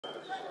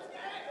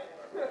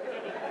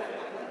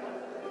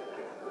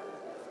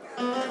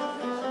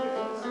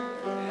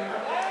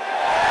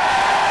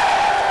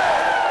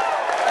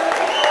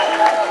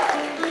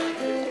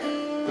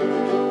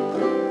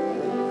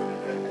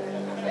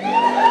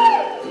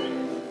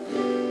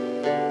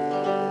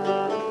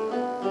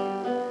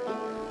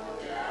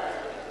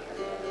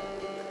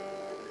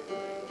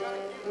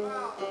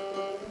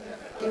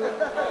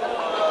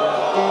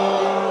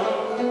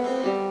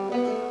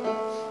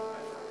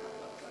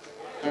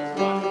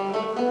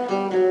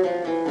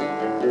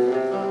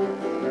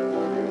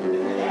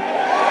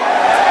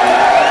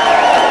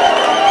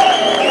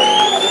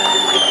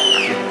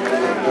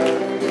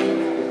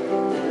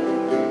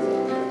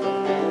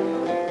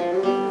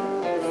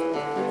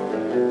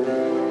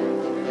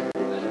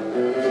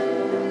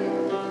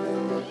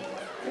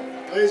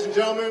Ladies and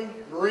gentlemen,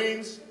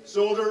 Marines,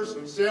 soldiers,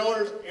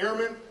 sailors,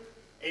 airmen,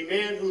 a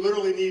man who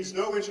literally needs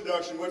no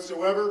introduction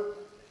whatsoever,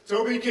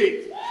 Toby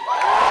Keith.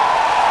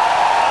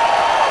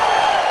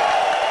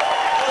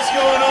 What's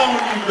going on,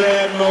 you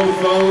bad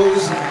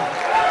mofos?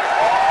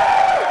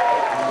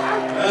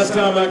 Last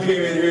time I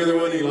came in here, there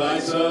wasn't any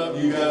lights up.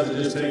 You guys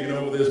are just taking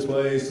over this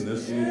place and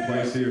this little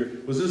place here.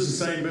 Was this the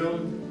same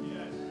building?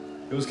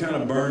 It was kind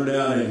of burned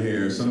out in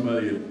here.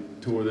 Somebody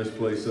had tore this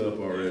place up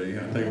already.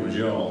 I think it was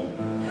y'all.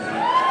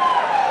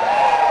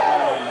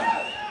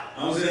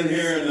 I was in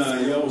here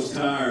and y'all was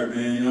tired,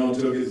 man. Y'all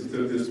took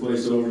this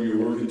place over. You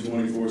were working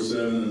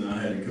 24/7, and I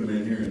had to come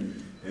in here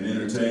and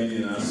entertain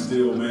you. And I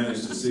still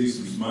managed to see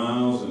some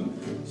smiles and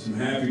some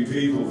happy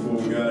people before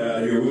we got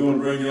out here. We want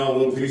to bring y'all a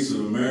little piece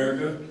of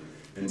America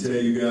and tell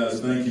you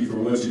guys thank you for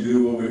what you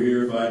do over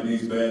here fighting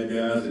these bad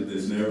guys.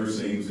 This never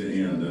seems to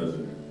end, does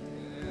it?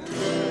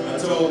 I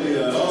told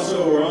you.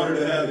 Also, we're honored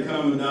to have the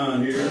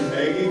Commandant here.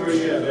 Aggie, where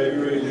you at, baby?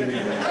 Raise your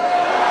hand.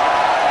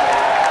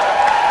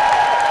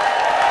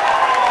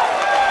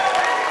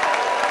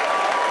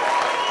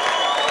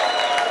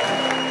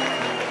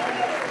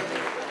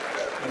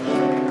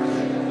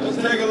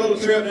 Take a little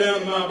trip down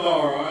to my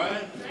bar, all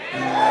right?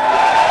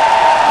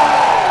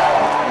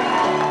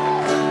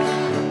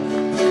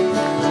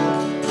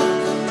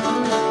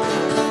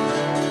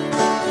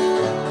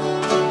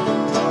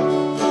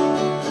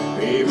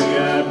 Hey, we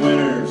got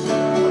winners.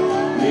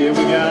 Yeah,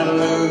 we got a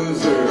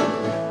loser.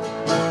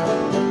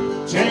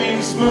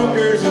 Chain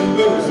smokers and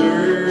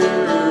boozers.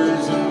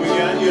 And we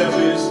got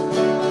yuppies.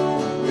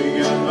 We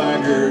got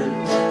bikers.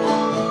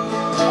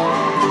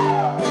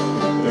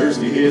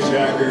 Thirsty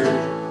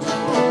hitchhiker.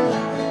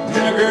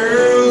 The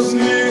girls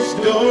next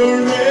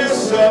door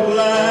dress up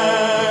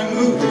like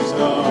movie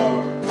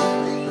stars.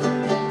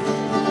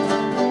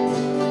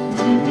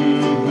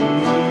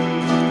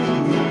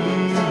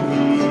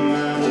 I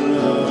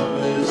love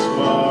this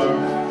bar.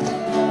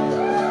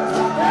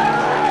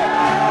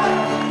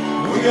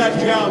 We got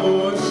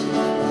cowboys,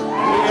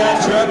 we got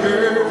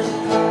truckers,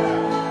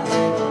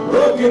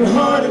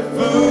 broken-hearted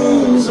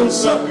fools and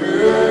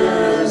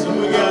suckers, and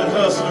we got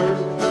hustlers,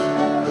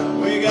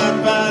 we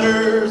got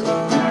fighters.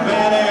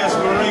 Badass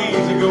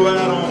Marines that go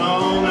out on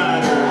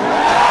all-nighters.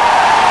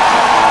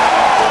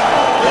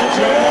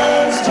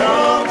 Veterans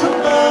talk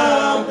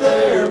about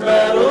their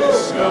battle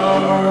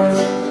scars.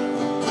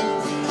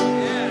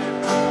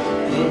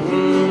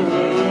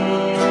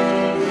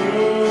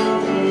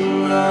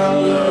 I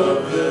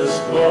love this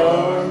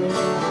bar.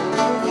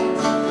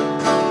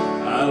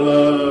 I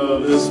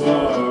love this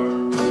bar.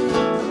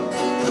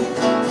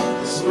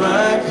 It's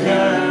my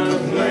kind of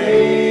place.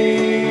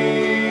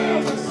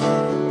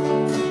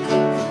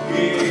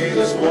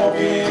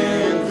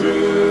 Walking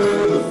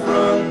through the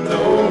front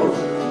door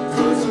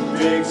puts a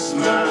big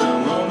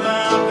smile on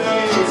my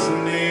face,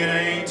 and it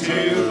ain't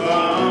too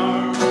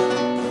far.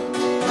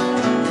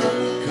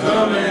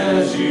 Come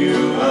as you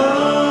are.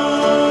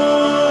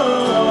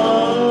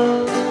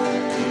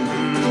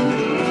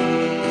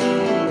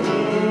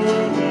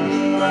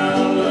 I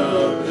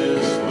love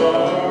this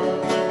bar.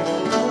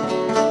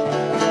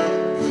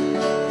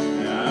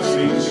 Now, I've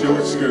seen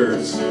short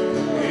skirts.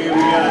 Here we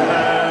got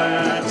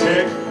high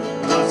tech.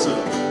 Lots of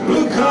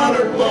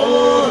blue-collar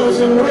boys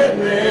and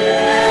rednecks.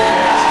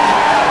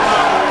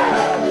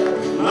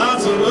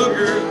 Lots of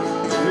lookers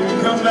who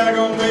come back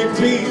on big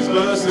T's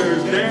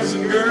busters,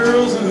 dancing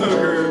girls and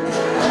hookers.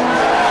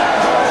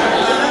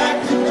 We like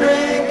to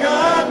drink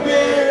our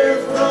beer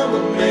from a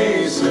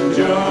mason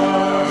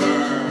jar.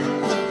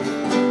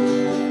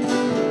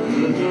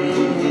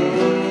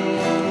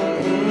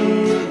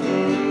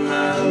 I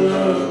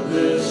love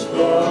this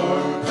bar.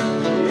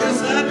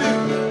 Yes, I do.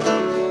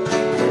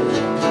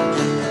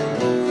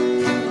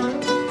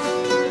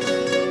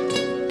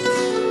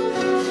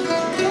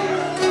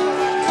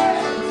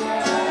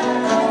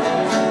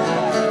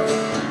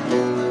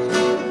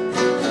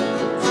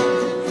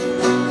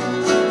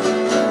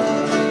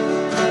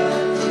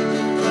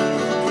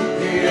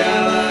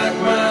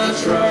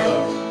 Truck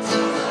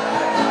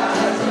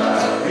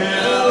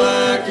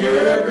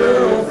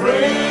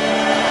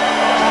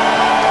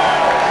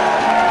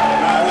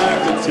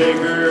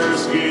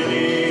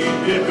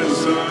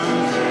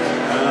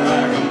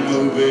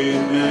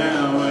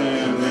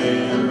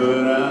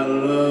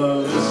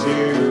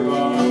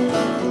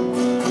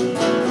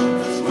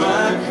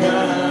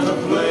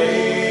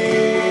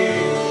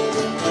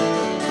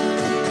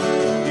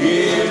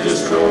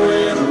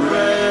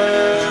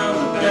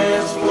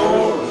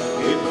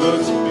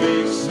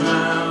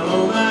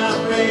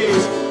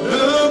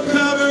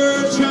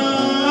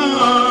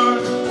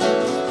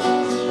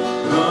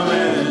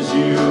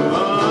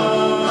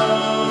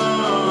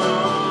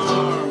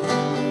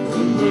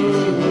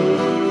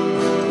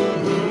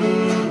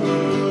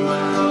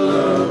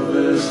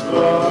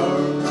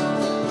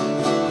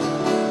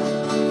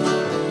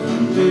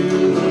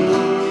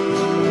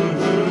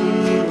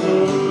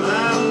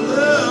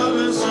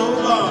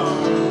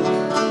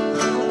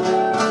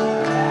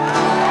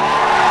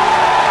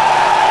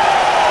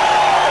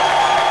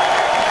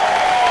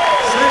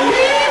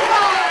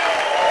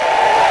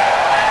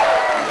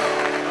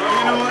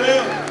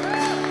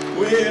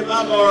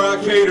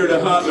cater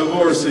to hot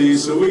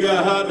divorcees. So we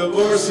got hot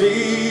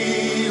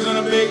divorcees and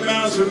a big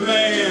bouncer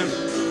band.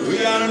 We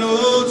got an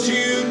old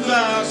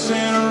jukebox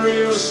and a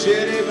real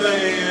shitty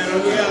band.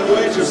 And we got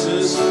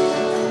waitresses.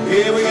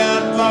 Yeah, we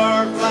got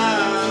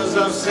barflies.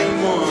 I've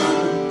seen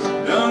one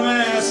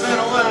dumbass and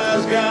a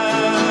wise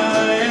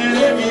guy. And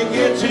if you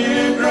get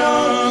too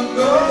drunk,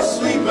 go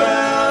sleep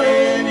out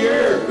in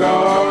your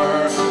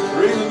car.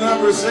 Reason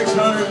number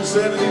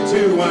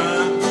 672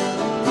 wine.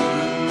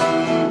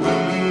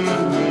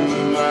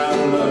 I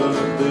love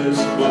this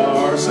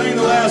bar. Sing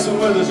the last one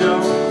with us,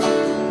 y'all.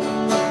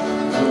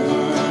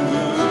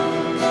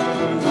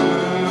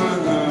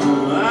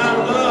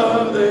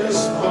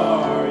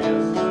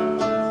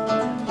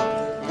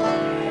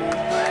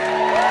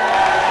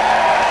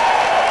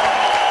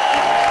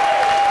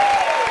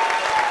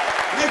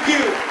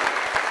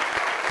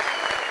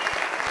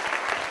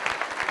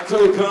 I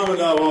told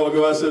Commandant a while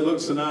ago, I said,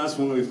 looked so nice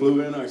when we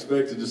flew in, I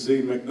expected to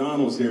see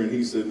McDonald's here, and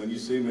he said, when you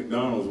see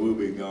McDonald's, we'll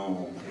be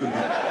gone.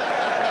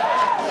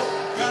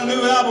 Got a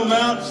new album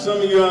out. Some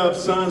of you have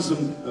signed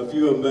a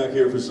few of them back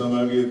here for some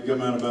of you. It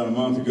came out about a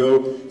month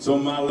ago. It's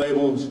on my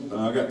label.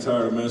 I got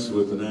tired of messing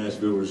with the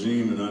Nashville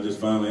regime, and I just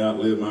finally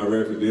outlived my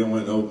record deal and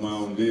went and opened my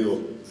own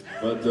deal.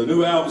 But the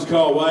new album's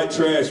called White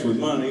Trash with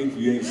Money, if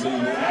you ain't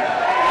seen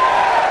that.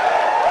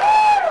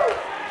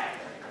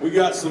 We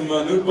got some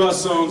new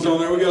bus songs on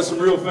there. We got some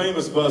real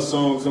famous bus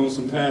songs on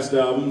some past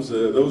albums.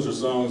 Those are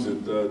songs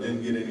that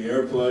didn't get any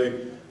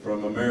airplay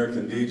from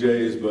American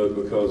DJs, but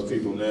because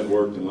people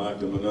networked and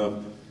liked them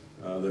enough,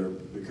 they're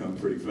become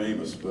pretty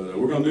famous. But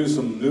we're going to do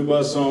some new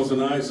bus songs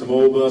tonight, some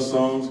old bus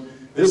songs.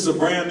 This is a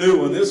brand new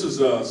one. This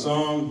is a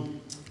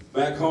song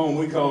back home.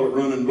 We call it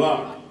Running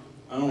Block.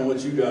 I don't know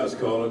what you guys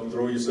call it.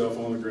 Throw yourself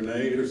on a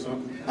grenade or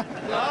something.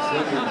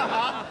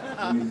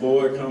 When your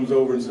boy comes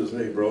over and says,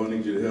 hey, bro, I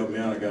need you to help me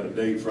out. I got a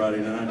date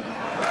Friday night.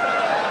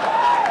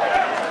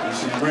 And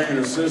she's bringing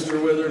her sister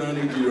with her, and I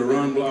need you to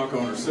run block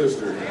on her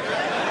sister.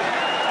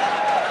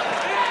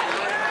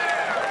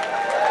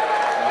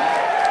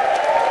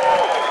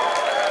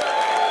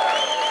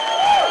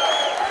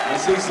 I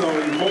see some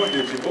of you pointing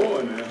at your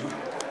boy now.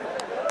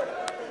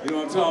 You know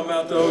what I'm talking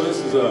about, though?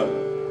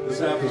 This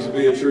happens to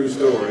be a true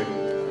story.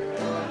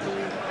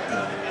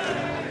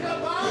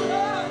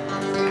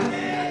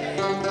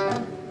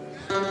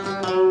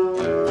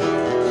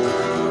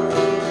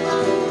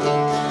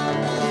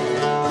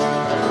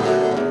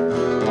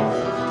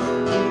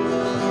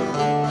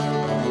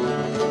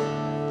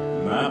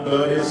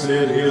 Buddy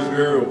said his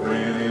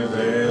girlfriend is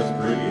as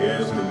pretty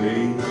as can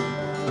be.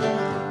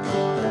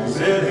 He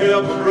said,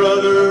 help a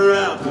brother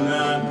out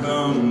tonight and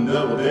come and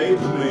double date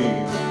with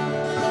me.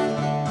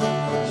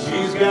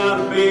 She's got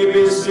a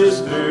baby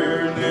sister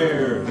and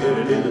they're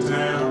headed into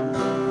town.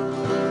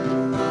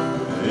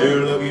 And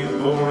they're looking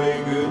for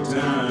a good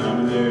time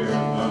and they're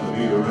fun to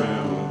be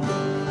around.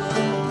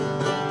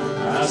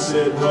 I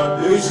said, what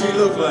does she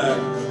look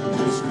like?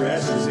 He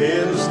scratched his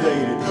head and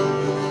stated,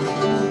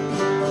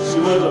 she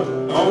was a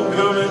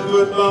homecoming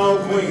football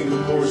queen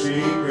before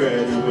she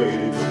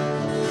graduated.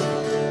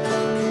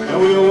 And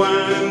we'll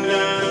wind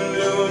down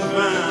doing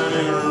fine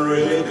and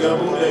really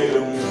double date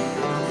them.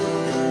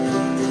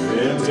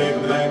 Then take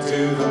them back to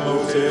the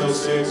Motel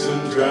 6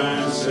 and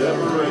try and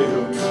separate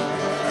them.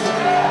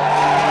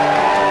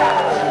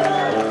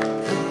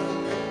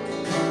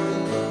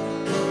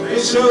 They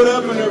showed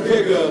up in their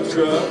pickup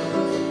truck.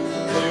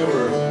 They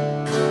were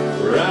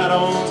right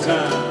on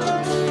time.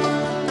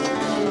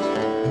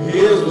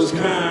 His was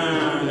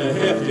kinda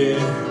hefty,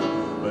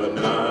 but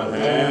not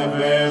half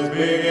as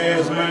big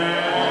as mine.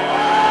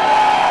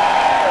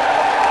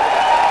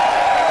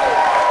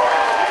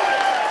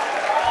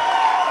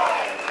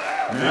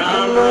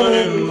 Now I'm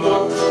running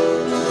block.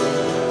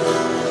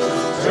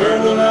 Turn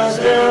the lights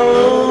down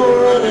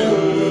low,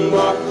 running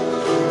block.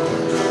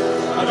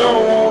 I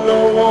don't want no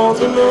one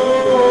to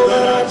know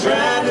that I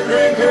tried to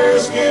drink her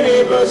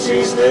skinny, but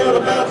she's still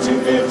about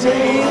 215.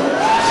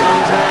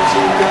 Sometimes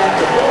she got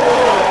the boy.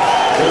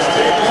 Just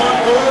take one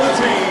for the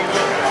team.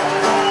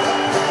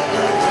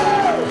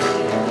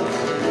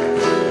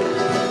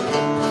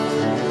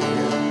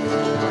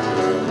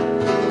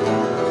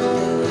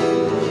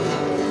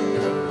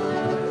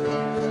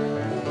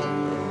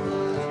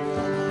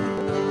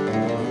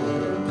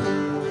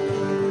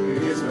 It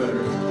gets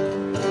better.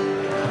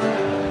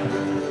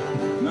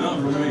 Not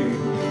for me.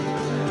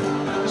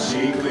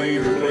 She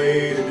cleaned her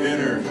plate at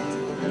dinner,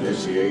 and then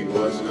she ate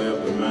what's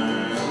left of mine.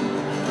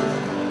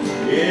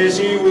 Yeah,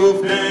 she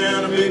wolfed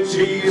down a big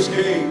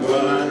cheesecake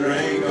while I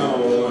drank all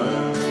the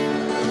wine.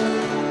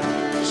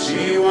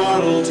 She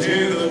waddled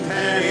to the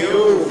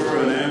patio for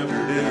an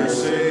after-dinner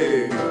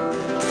cig.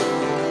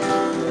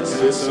 I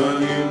said,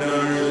 son, you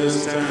done her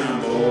this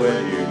time, boy,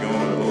 and you're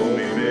gonna hold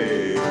me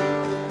big.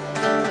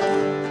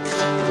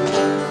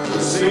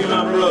 See,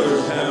 my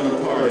brother's having a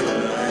party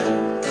tonight,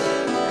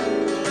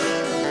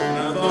 and I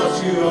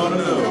thought you ought to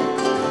know.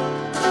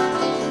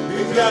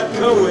 He's got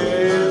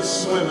co-eds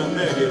swimming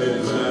naked in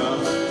his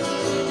house.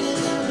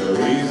 The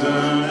reason I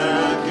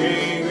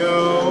can't go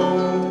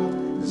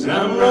is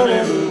I'm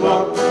running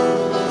block.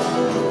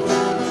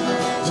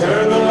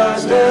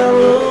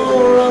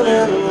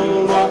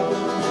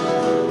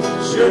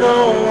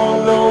 don't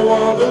want no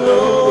one to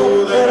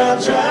know that I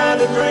tried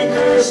to drink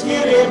her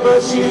skinny, but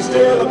she's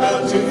still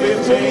about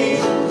 215.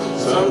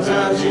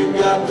 Sometimes you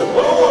got to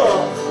blow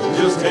up and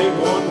just take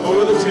one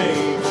for the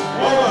team.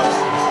 Blow up.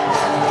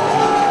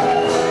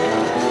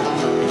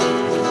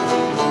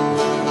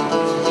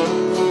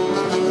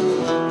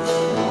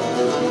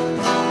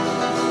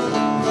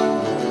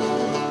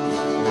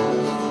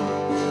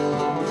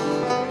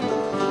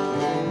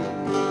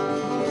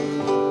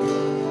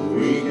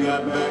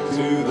 Got back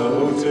to the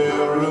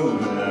hotel room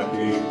and I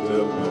picked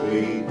up my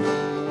beat.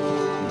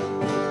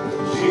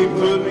 She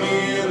put me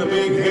in a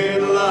big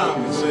headlock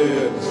and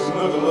said,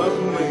 snuggle up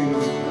with me.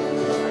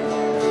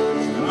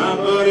 And my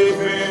buddy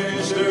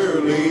finished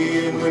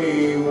early, and when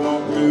he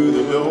walked through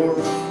the door,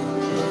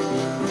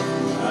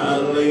 I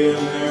lay in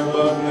there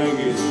buck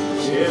naked.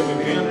 She had me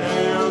pinned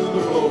down to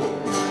the floor.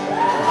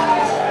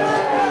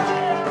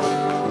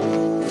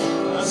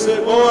 I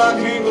said, boy, I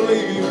can't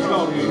believe you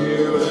caught me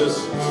here with this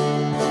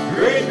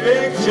great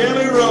big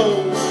jelly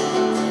roll.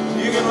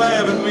 You can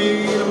laugh at me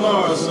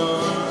tomorrow,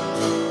 son,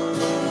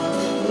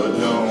 but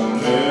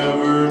don't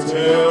ever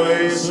tell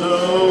a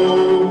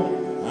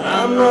soul.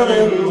 I'm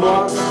running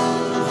block.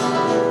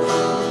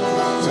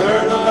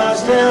 Turn the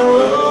lights down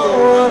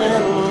low,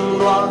 running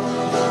block.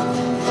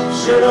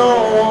 Sure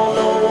don't want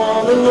no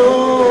one to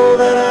know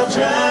that I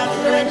tried to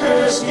drink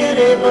her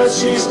skinny, but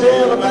she's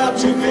still about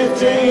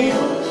 215.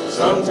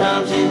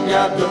 Sometimes you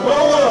got to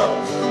blow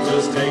up,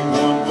 just take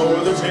one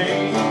for the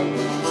team.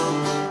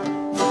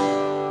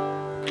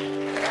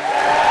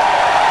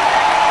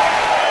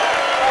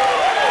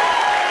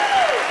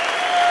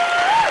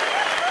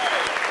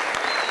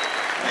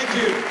 Thank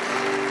you.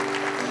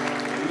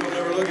 You don't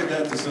ever look at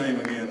that the same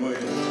again, will you?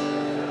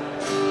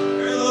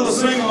 Here's a little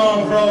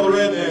sing-along for all the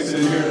rednecks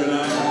in here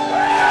tonight.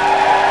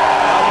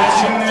 I bet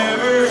you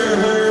never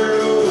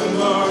heard old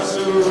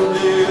Marshall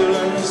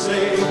Dillon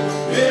say,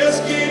 "Miss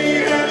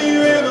Kitty, have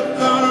you ever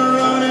thought of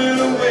running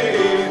away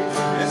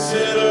and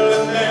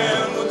settling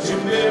down? Would you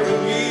marry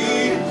me?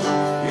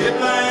 If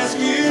I ask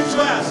you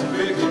twice, I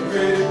beg your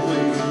credit,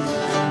 please."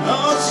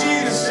 Oh,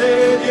 she'd have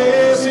said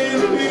yes in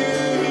the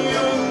beauty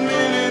young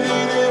man, and he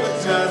never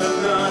tied a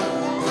knot.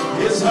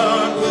 His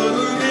heart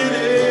wasn't in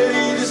it,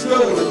 he just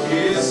stole a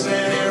kiss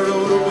and he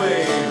rode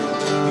away.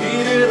 He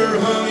never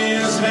hung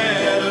his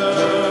hat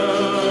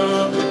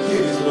up the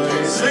kid's way.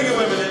 Sing it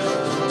with me now.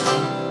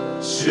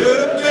 Should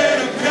have been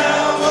a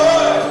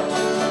cowboy,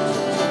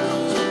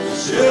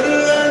 should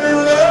have learned to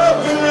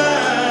rope and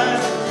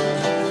ride.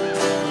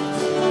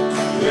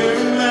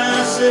 Wearing my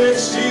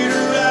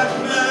six-shooter,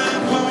 riding my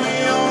pony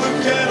on a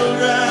cattle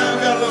drive.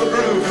 Got a little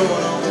groove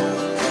going on.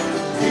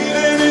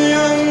 Healing a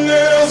young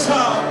girl's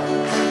heart.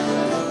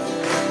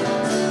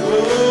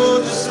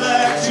 Oh, just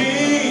like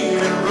Gene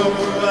and Roe,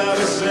 I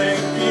was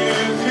singing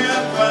a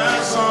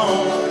campfire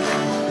song.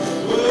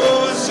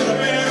 Oh, I should have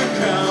been a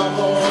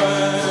cowboy.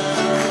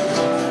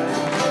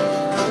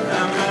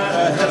 I might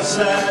have had a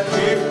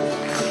sidekick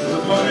with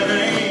a funny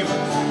name,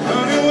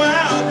 running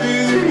wild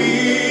through the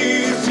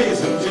hills,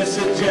 chasing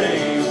Jesse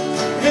James.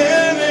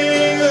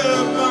 Ending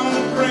up on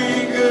the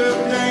brink of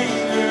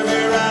danger, be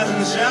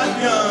riding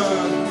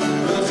shotgun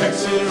with the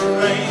Texas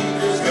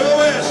Rangers. Go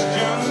west,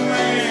 young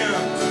man.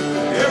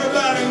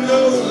 Everybody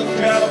knows that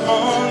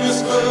California's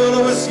full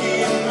of whiskey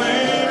and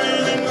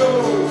women and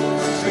gold.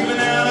 Singing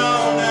out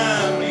all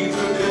night beneath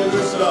the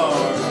desert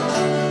stars.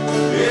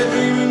 They're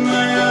dreaming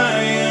my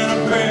eye in a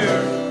prayer.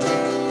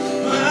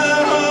 My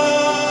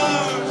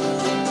heart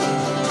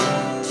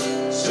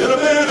should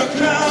have been a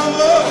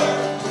cowboy.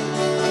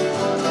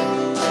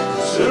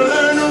 Should have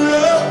learned to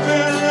rope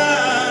and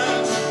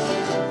ride.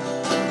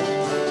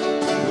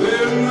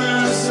 With my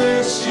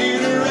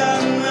six-shooter,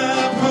 riding my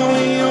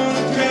pony on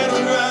the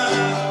cattle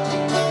drive.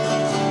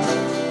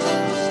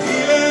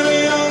 Stealing a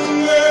young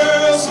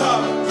girl's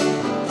heart.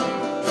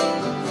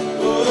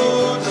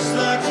 Oh, just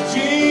like a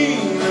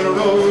Gene and a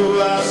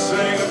Roe, I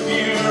sang a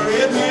few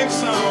redneck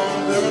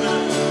songs every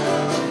night.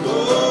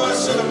 Oh, I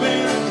should have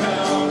been a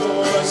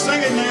cowboy.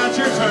 Sing it now, it's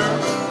your turn.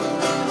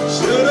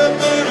 Should have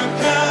been a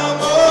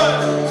cowboy.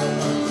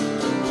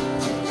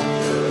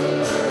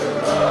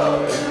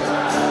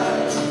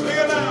 Sing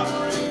it now.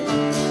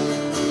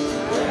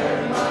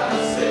 Wearing my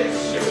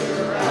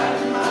six-shooter,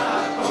 riding my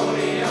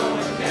pony on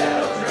a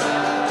cattle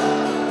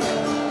drive.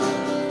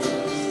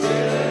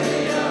 Stealing a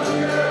young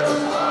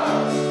girl's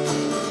heart.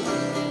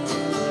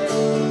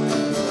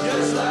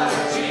 Just like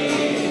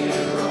Gene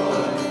and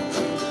Roy,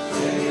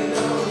 singing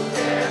those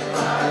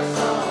campfire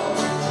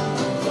songs.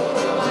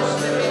 Oh, I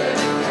should have been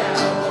a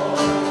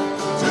cowboy.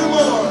 Two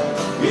more.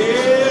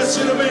 Yeah,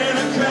 should have been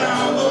a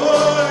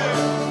cowboy.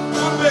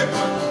 One big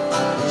one.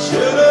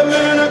 Should have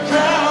been a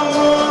cowboy.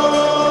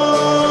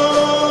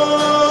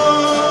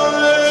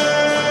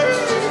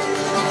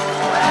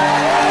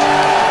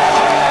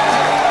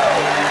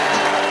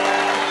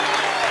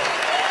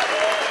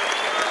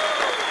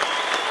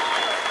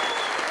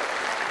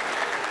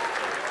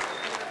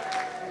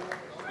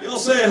 You'll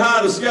say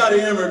hi to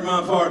Scotty Emmert,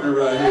 my partner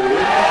right here, will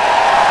you?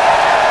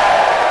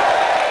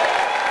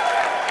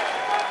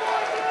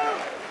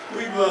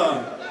 We've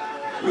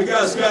We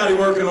got Scotty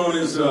working on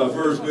his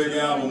first big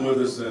album with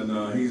us, and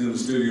he's in the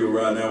studio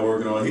right now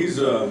working on it. He's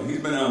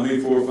been out with me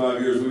 4 or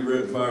 5 years. We've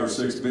written 5 or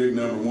 6 big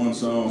 #1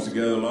 songs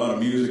together, a lot of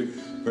music,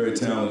 very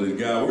talented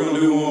guy. We're going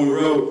to do one we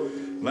wrote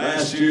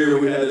last year.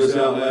 We had this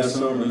out last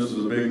summer, and this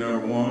was a big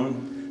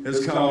 #1.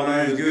 It's called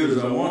I Ain't As Good As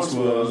I Once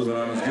Was, but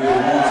I'm as good as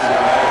once as I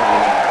ever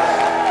was.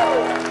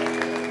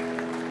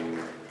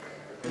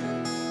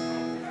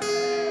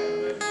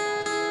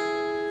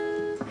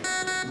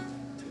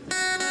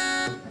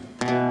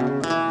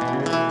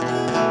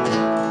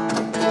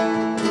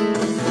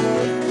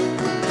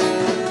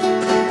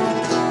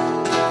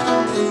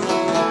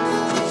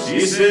 She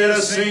said,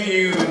 I've seen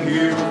you in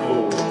here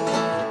before.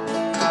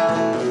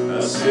 I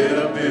said,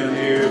 I've been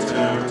here a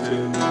time or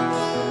two.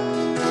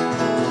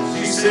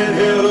 She said,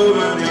 hello,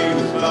 my name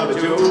is Bobby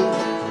Joe.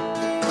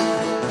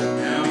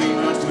 Now meet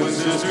my twin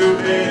sister,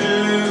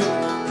 Ben.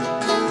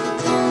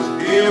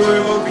 Yeah,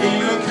 we're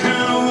walking a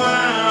kind of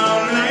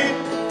wild night.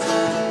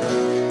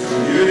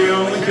 You're the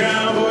only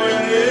cowboy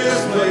in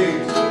this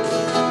place.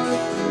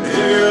 And if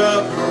you're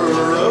up for a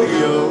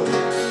rodeo,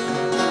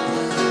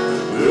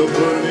 we'll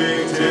put a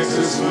big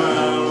Texas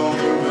smile on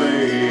your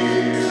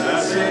face. I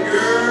said,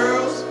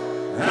 girls,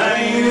 I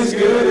ain't as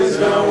good as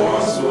I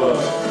once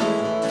was.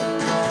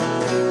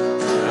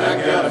 I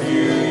got a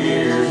few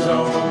years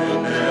on me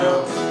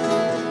now.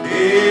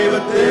 Yeah,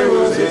 but there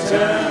was a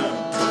time,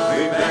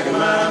 way back in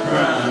my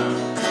prime,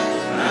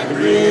 I could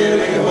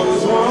really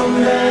hose one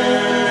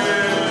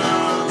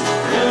down.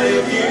 Well,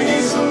 if you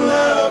need some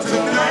love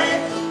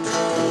tonight,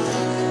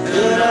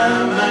 then I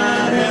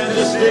might have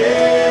to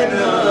stay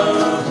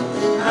enough.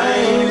 I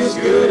ain't as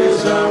good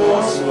as I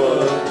once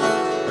was.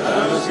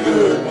 I'm as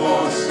good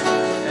once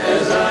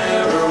as I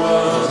ever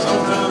was.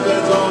 Sometimes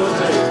that's all it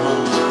takes,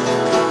 mama.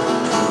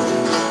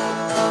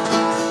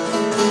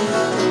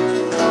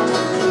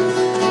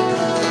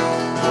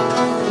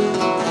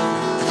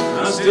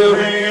 I still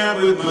hang out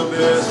with my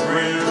best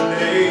friend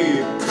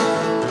Dave.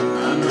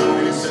 I know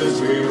him since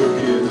we were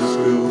kids at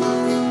school.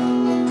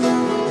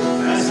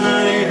 Last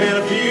night he had a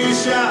few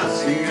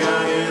shots. He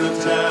got in a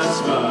tight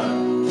spot,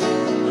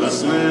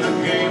 hustling a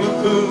game of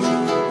pool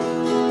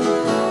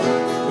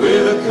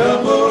with a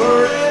couple of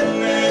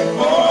redneck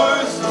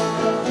boys,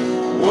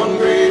 one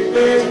great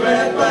big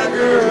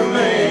backpacker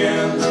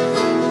man.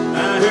 I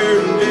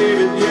heard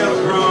David yell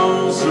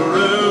across the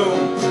room,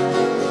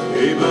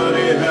 hey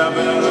buddy, how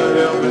about a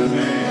helping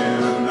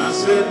hand? I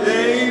said,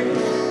 Dave,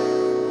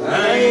 I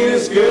ain't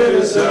as good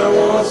as I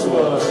once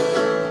was.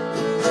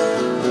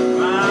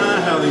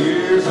 My, how the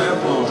years have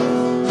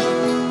flown.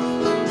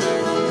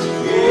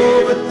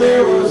 Yeah, but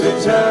there was a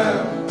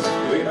time,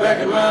 way back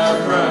in my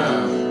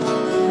prime,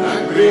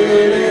 I could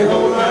really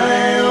hold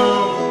my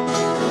own.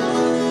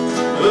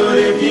 But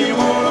if you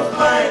want to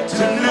fight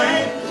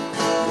tonight,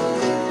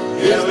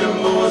 yes, them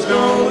boys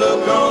don't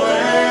look all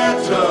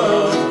that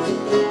tough.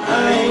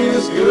 I ain't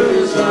as good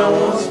as I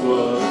once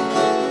was.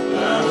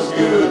 I'm as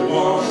good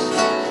once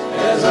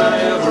as I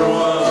ever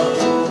was.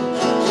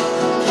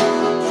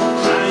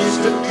 I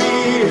used to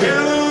be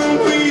hell on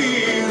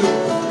wheels,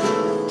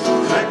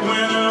 like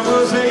when I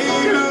was a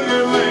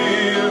younger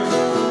man.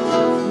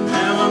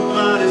 Now my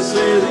body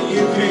says that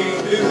you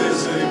can't do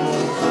this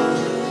anymore,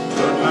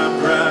 but my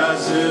pride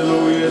says,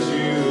 oh yes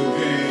you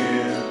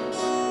can.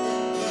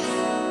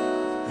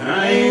 I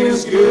ain't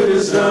as good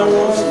as I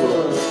once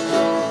was.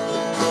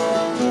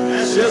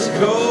 That's just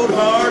cold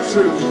hard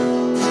truth.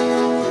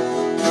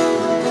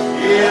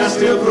 Yeah, I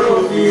still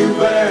throw a few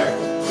back,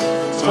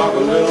 talk a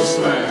little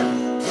smack.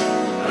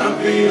 I'm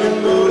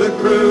feeling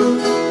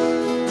bulletproof,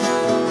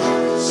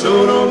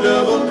 so don't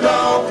double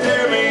dog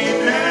dare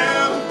me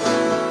now,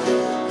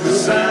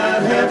 'cause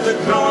I'd have to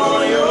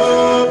call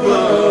your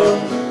bluff.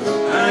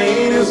 I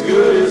ain't as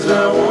good as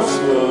I once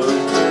was.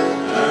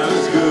 I'm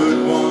as good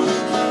once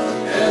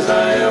as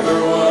I ever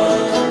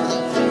was.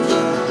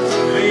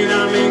 May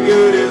not be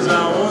good as I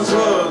once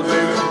was,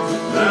 baby,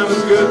 but I'm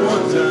as good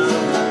one time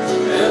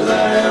as I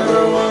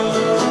ever was.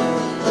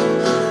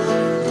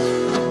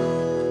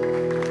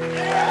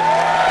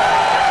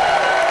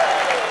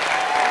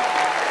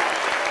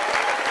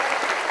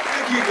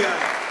 Thank you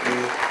guys.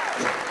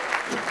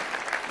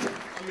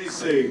 Let me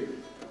see.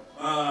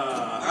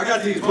 I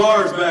got these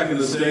bars back in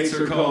the States.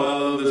 They're called I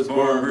Love This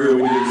Bar and Grill.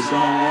 We did the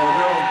song a while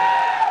ago.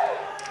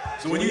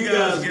 So when you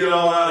guys get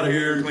all out of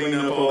here and clean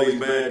up all these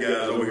bad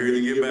guys over here,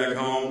 then get back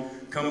home,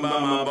 come by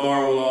my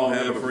bar, we'll all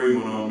have a free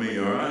one on me,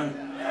 all right?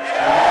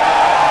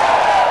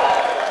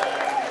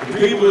 The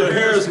people at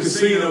Harris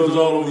casinos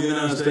all over the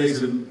United States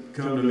have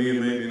come to me and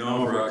made me an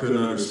offer I couldn't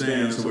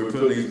understand, so we're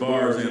putting these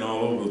bars in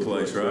all over the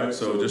place, right?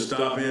 So just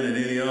stop in at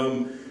any of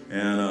them,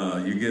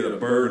 and you get a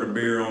bird and a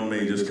beer on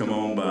me, just come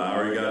on by. I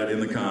already got it in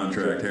the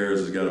contract. Harris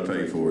has got to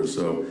pay for it,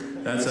 so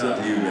that's out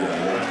to you guys,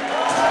 right?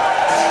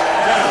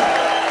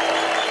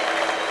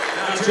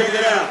 Now check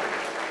it out.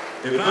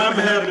 If I'm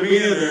happen to be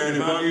in there, and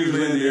if I'm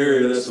usually in the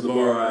area, that's the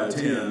bar I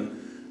attend,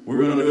 we're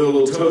going to do a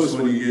little toast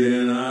when you get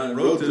in. And I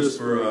wrote this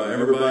for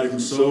everybody from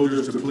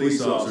soldiers to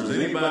police officers.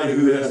 Anybody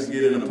who has to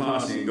get in a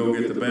posse and go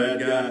get the bad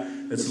guy,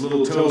 It's a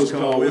little toast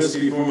called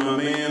Whiskey for My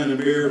Man and a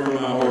Beer for My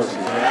Horses.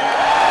 All right?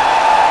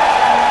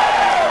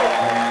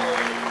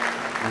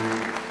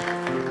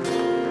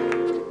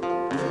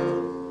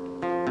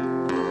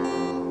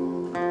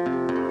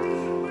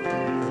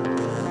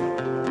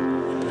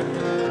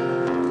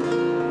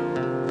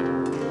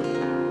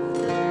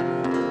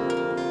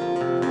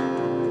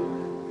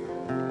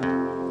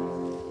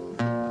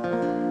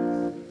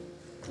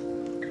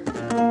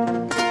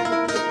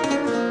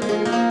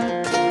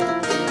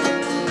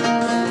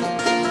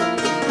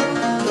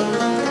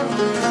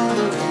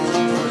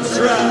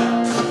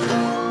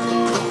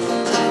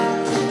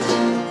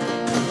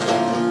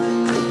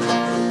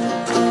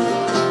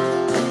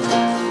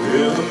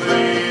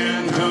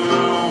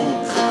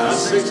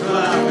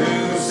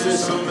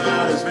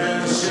 Somebody's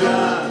been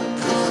shot,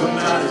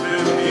 somebody's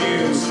been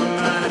abused,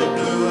 somebody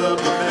blew up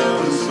a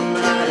building,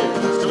 somebody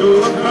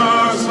stole a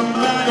car,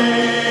 somebody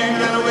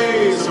got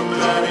away,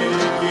 somebody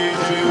didn't get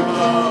too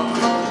far.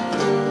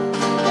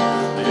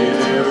 They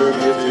never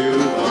get too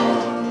far.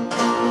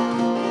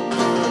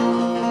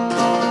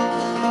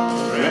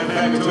 Ran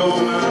back and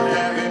told my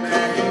daddy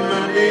back in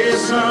my day,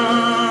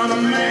 son, a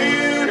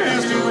man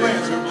has to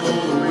answer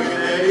for the wicked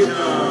that he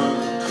done.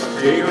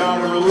 Take on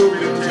the road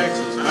to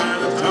Texas, find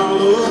a tall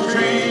oak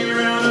tree,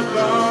 round up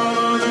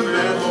all the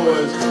bad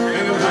boys,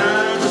 hang them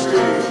high in the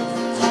street.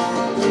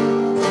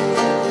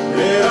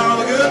 Let all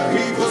the good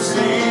people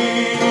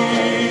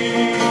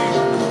sing.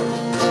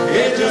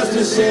 Hey,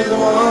 justice is the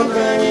one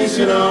thing you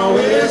should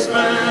always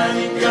find.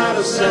 You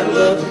gotta settle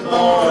up the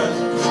boys,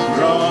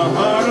 draw a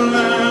hard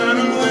line,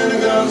 and when the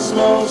gun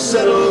smoke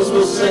settles,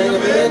 we'll sing a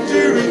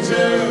victory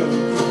tune.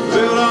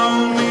 We'll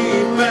all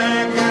meet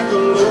back at the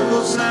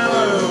local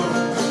saloon.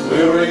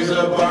 We'll raise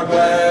up our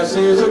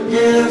glasses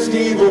against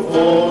evil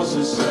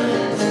forces,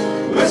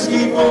 saying,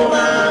 whiskey for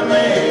my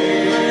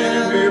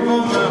man, beer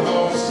for my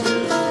horses.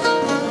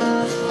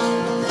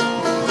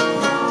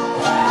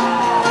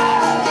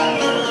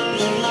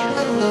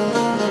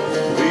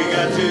 We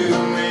got too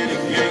many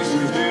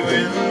gangsters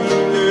doing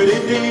dirty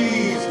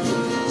deeds,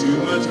 too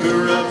much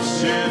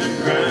corruption and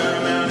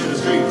crime out in the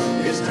street.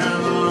 It's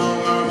time to long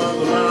arm up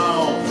the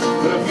law,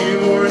 put a few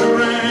more in the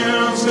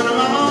round, send them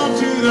all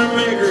to their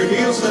maker,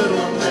 he'll settle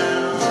them down.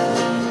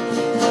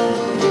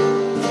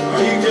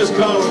 Just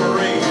call a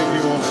Marine if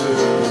you want to.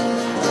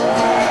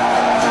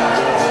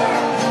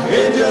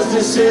 Hey,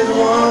 justice is the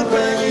one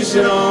thing you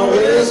should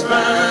always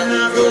find.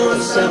 Now go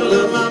and settle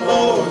up, my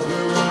boys.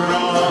 We're gonna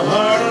draw a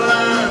hard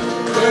line.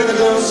 When the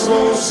gun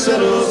smoke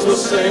settles, we'll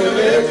sing a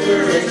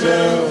victory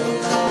tune.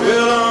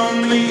 We'll all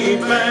meet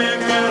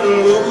back at a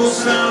local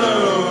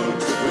saloon.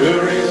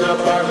 We'll raise up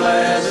our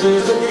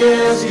glasses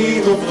against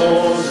evil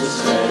forces,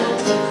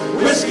 saying,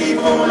 whiskey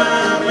for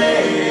my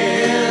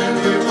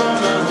man, beer for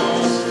my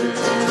horses.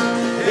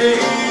 Hey,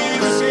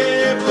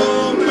 whiskey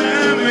for my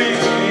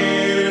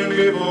man,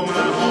 beer for my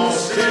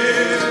horses.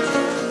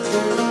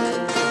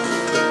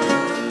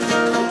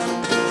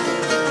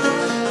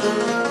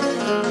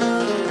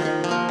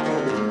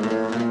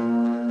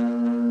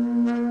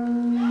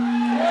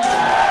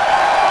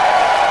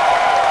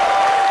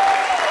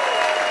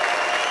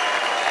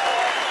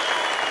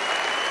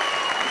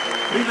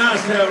 Be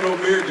nice to have no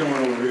beer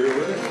joint over here,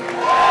 would it?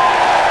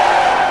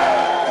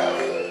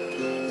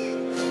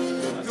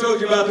 I told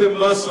you about them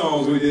bus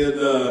songs we did.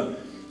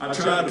 I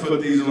tried to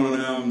put these on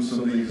an album, some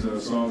of these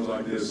songs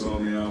like this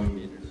on the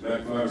album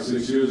back 5 or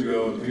 6 years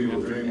ago, and the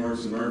people at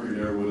DreamWorks and Mercury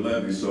never would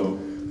let me. So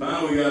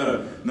finally we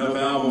got enough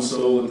albums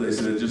sold that they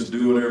said, just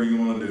do whatever you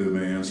want to do,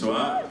 man. So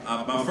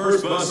my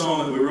first bus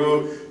song that we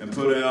wrote and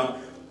put out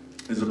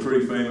is a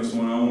pretty famous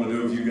one I want to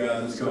do with you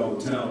guys. It's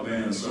called the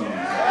Taliban Song.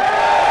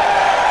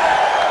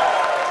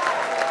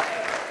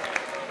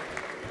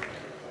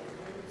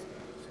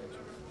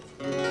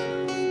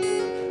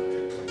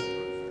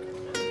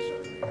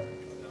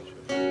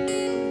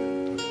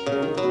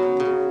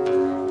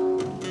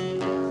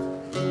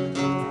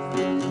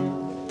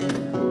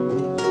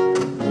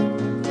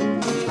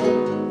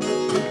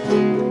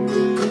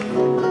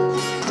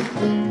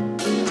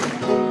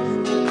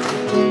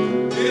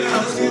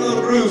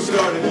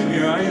 Started in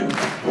here, I am.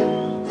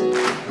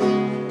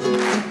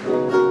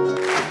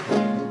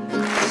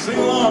 Sing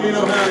along, you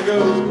know how it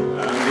goes.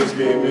 I'm just a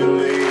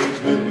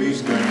middle-aged Middle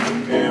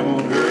Eastern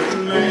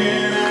camel-herding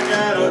man. I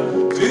got a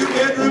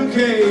 2-bedroom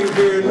cave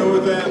here in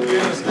North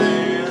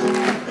Afghanistan.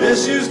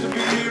 This used to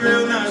be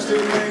real nice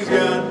till things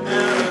got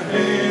out of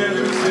hand.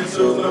 Ever since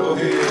those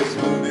knuckleheads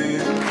moved in,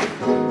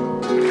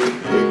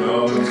 they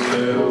call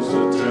themselves the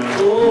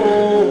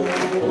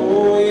Taliban.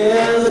 Oh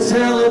yeah, the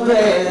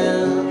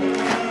Taliban.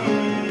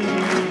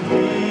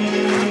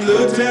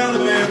 The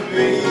Taliban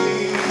baby.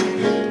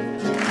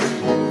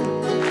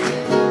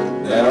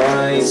 Now I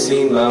ain't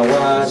seen my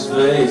wife's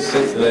face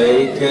since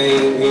they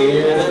came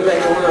here. They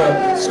make her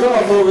wear a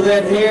scarf over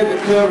that hair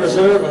that covers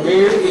her from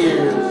ear to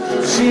ear.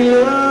 She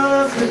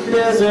loves the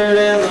desert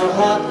and the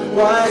hot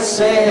white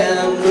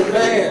sand. But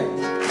man,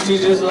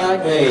 she's just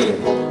like me.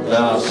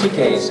 No, she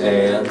can't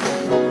stand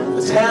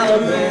the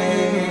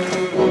Taliban.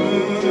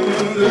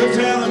 The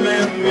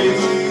Taliban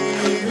baby.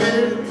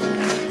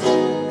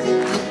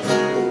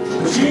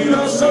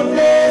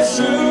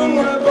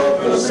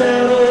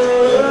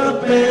 saddle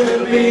up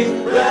and be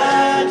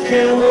right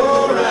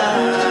camel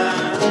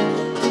ride.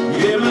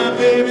 Yeah, my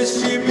baby,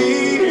 she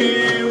be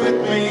here with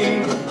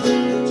me,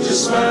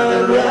 just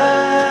smiling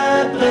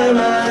right by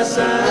my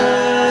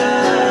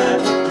side.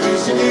 We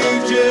should do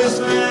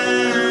just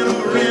fine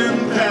over in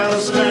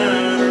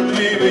Palestine, or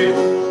maybe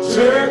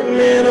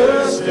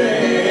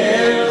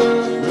Turkmenistan.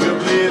 We'll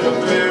bid a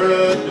fair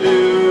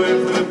adieu and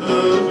flip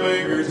the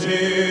finger to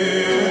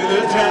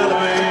the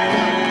Taliban.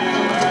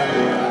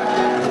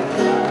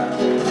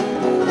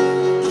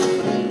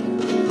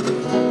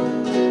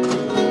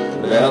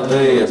 But out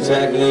they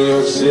attacked New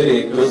York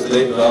City, 'cause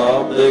they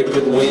thought they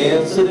could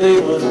win, so they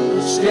would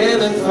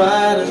stand and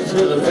fight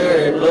until the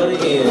very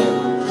bloody end.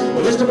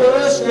 Well, Mr.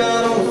 Bush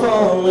got on the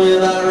phone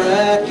with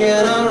Iraq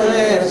and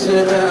Iran and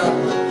said, now,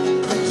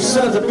 you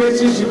sons of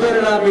bitches, you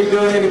better not be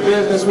doing any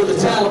business with the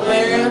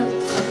Taliban.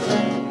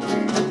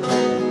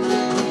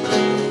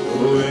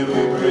 Oh, and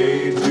we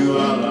prayed to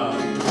Allah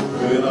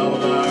with all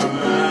of our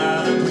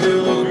might until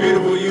those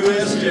beautiful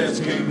U.S. jets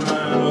came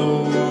flying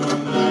over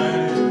one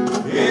night.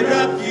 It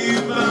dropped you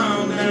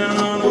bomb down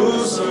on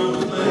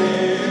Osama's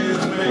land.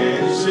 Man,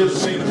 you should have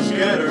seen them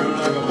scatter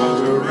like a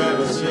bunch of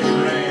rabbits they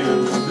ran.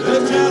 The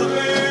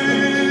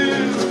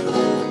Taliban.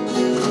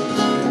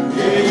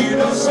 Yeah, you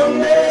know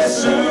someday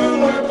soon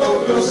we're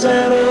both gonna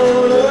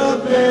saddle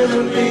up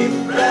and be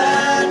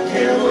right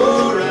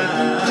camel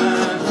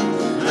ride.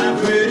 My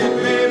pretty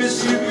baby,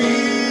 she'll be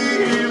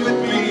here with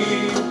me,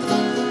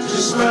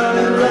 just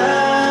smiling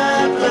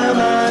right by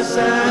my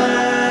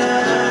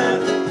side.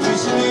 We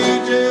should do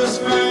just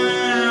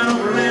fine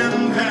over in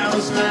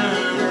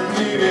Palestine, or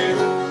maybe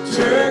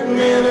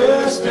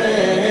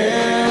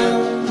Turkmenistan.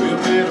 We'll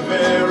bid a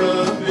fair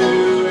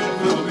adieu and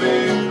flip a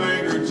big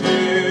finger to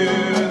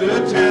the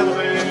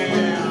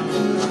Taliban.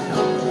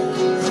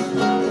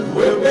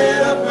 We'll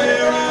bid a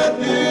fair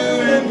adieu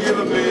and give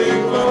a big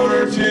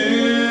boner to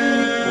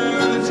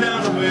the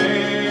Taliban.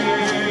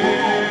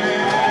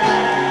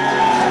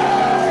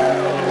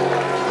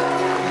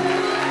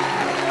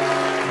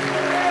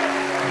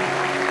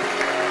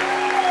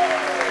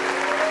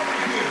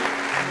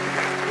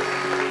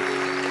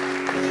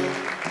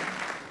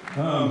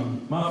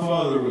 My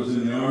father was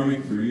in the Army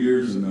for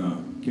years and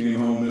came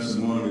home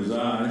missing one of his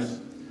eyes,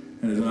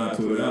 and his eye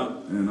put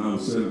out, and I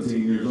was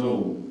 17 years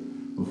old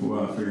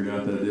before I figured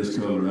out that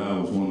discolored eye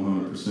was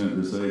 100%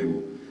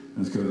 disabled.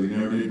 That's because he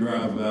never did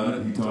gripe about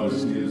it. He taught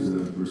his kids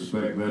to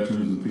respect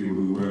veterans and people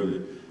who wear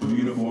the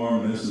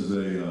uniform. This is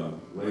a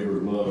labor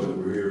of love that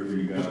we're here for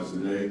you guys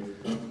today,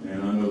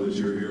 and I know that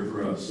you're here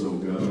for us, so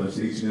God bless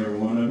each and every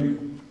one of you.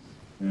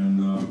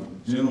 And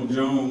General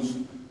Jones,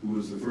 who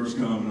was the first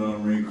commandant of the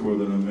Marine Corps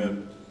that I met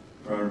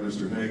prior to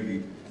Mr.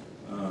 Hagee,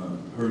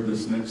 heard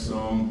this next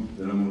song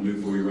that I'm going to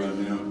do for you right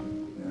now,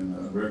 and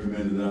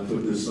recommended that I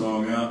put this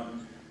song out.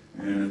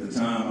 And at the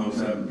time, I was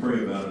having to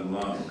pray about it a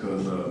lot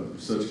because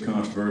it's such a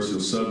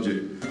controversial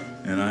subject,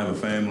 and I have a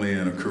family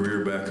and a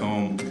career back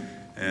home.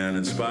 And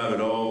in spite of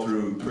it all,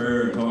 through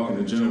prayer and talking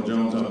to General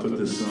Jones, I put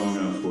this song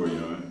out for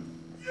you, all right?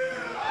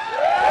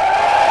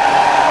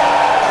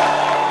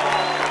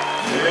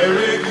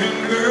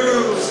 American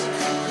girls,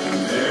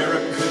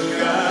 American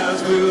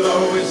guys, we'll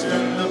always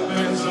stand up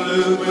and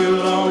salute.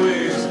 We'll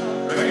always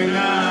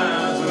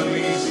recognize when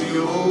we see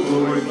old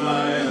glory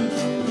flying.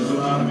 There's a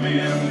lot of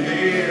men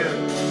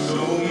dead, so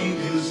we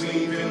can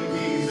sleep in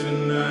peace at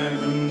night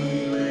when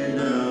we lay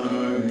down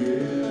our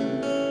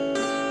head.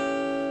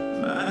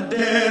 My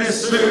daddy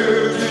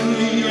served in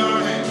the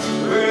Army,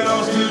 where he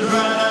lost his right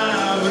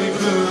eye when he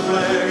flew the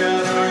flag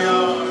out in our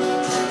yard.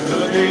 The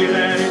day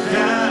that he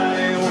died,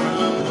 he wanted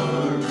my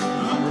mother,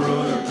 my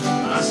brother,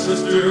 my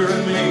sister,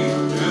 and me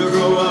to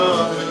grow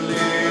up and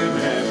live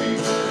happy in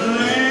the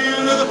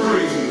land of the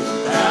free.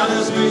 How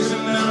this nation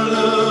that I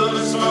love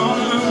is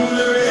falling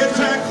under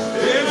attack.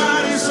 Every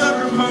mighty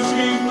sucker punch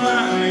came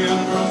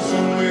flying from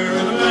somewhere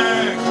in the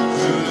back.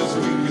 Soon as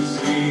we could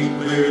see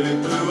clearly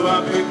through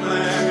our big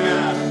black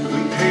eye,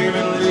 we came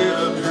and lit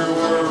up your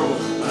world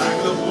like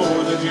the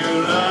 4th of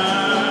July.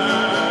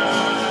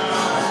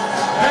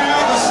 Now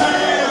the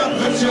Sam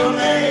put your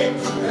name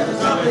at the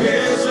top of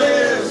his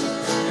list,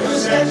 and the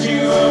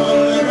statue of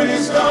Liberty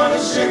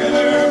started shaking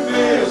her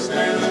fist,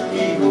 and the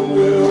eagle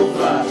will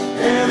fly,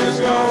 and it's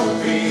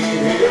gonna be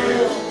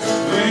hell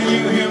when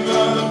you hear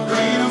Mother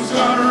Freedom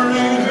start to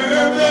ring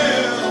her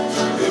bell.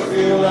 It'll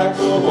feel like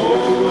the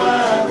whole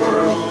wide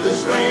world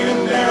is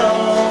raining down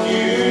on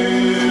you,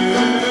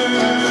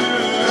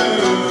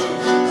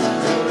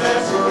 and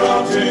that's for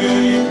all to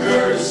you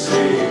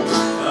courtesy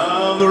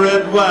of the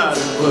red, white,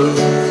 and blue.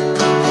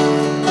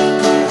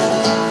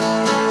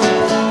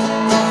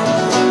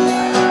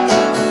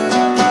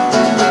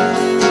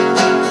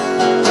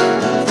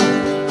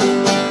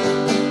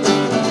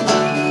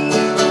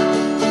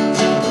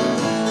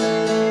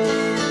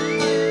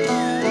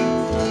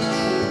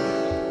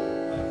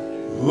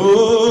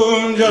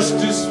 Oh,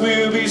 justice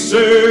will be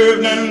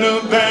served and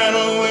the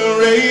battle will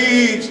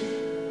rage,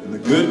 and the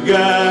good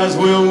guys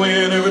will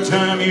win every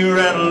time you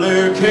rattle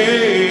their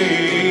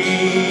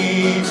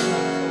cage.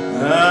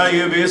 Ah, you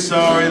you'll be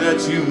sorry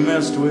that you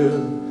messed with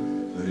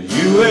the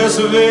U.S.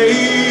 of A.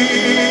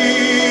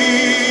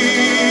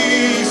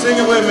 Sing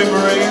it with me,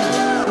 Marine.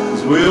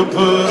 'Cause we'll put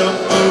a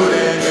boot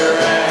in your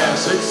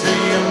ass. It's the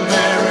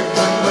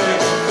American way.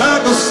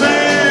 Uncle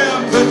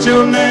Sam put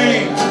your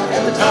name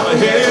at the top of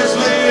his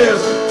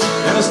list,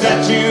 and the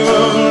Statue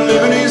of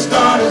Liberty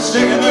started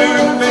shaking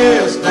their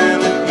fist,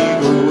 and an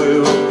eagle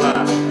will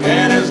fly,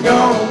 and it's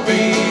gonna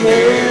be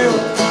hell.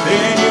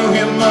 Then you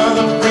hear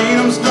Mother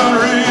Freedom start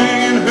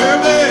ringing her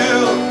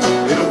bell.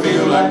 It'll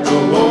feel like the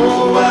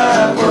whole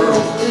wide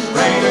world is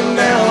raining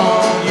down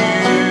on you.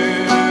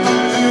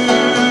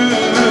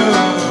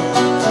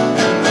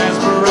 And that's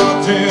for up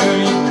to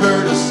you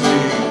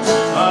courtesy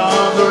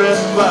of the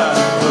red, white,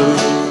 and blue.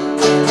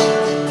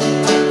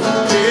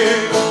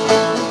 Yeah.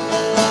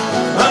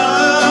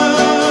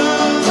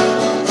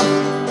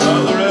 Of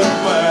the red,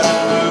 white,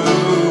 and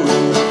blue.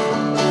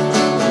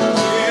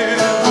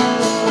 Yeah.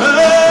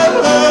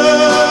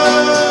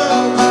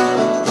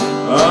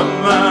 Of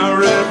my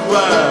red,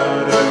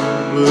 white, and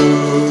blue.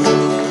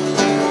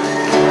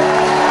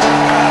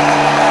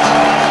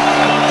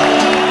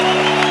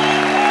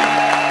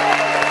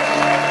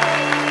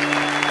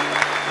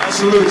 I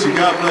salute you.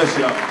 God bless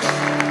y'all.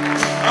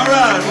 All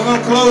right, we're going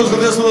to close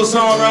with this little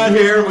song right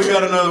here. We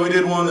got another. We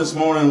did one this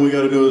morning. We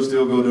got to do it.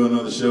 Still go do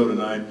another show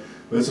tonight.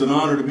 But it's an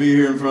honor to be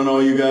here in front of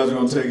all you guys. We're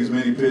going to take as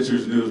many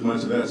pictures and do as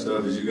much of that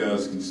stuff as you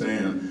guys can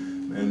stand.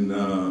 And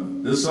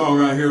this song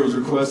right here was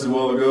requested a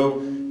while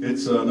ago.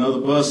 It's another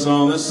bus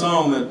song. This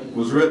song that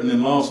was written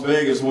in Las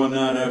Vegas one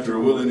night after a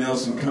Willie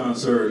Nelson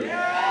concert.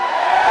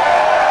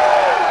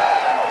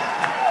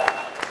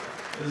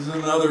 This is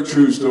another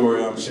true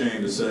story, I'm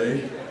ashamed to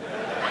say.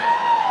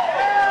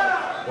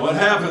 What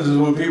happens is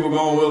when people go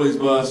on Willie's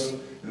bus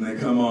and they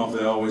come off,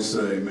 they always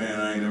say, man,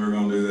 I ain't never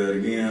going to do that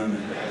again.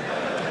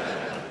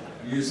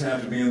 You just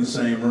have to be in the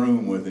same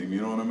room with him,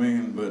 you know what I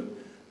mean? But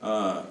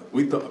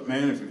we thought,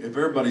 man, if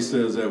everybody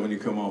says that when you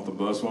come off the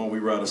bus, why don't we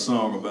write a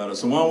song about it?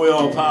 So why don't we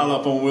all pile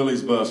up on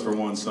Willie's bus for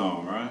one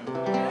song, right?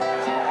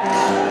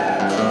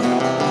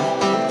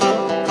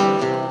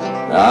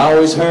 I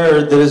always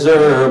heard that his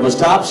herb was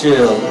top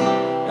shelf,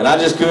 and I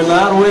just could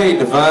not wait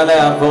to find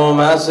out for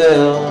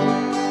myself.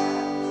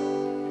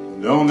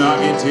 Don't knock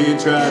it till you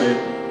tried it.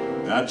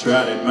 I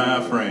tried it,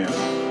 my friend.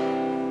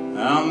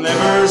 I'll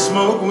never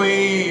smoke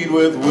weed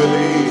with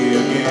Willie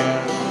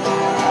again.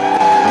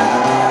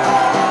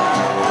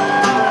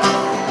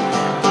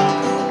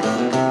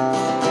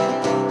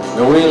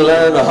 And we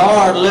learned a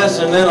hard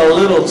lesson in a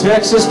little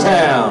Texas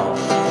town.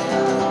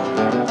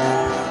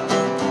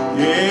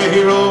 Yeah,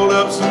 he rolled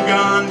up some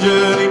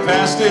ganja and he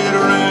passed it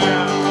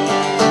around.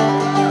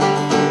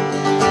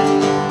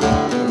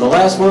 The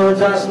last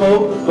words I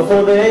smoked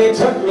before they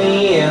took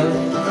me in.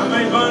 I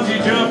made bungee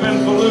jump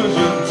in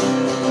Fallujah,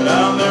 but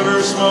I'll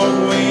never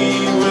smoke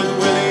weed with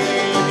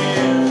Willie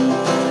again.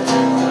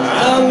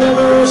 I'll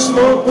never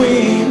smoke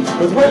weed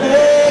with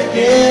Willie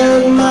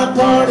again. My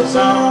party's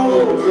all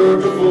over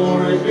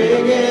before it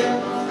began.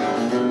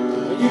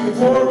 You can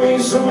pour me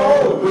some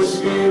old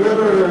Whiskey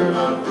River,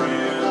 my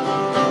friend.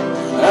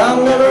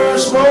 I'll never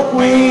smoke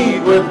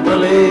weed with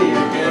Willie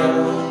again.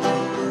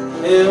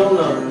 Hell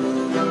no.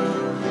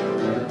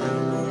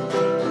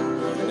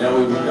 Now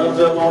we jumped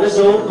up on this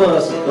old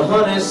bus, the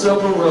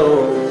honeysuckle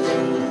road.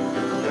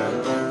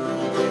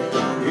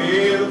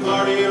 Yeah, the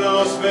party in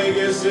Las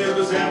Vegas, it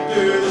was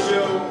after the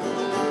show.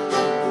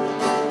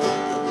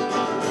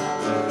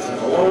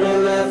 One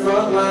in that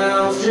front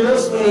lounge,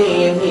 just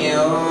me and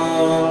him.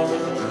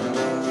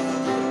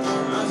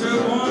 I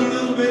took one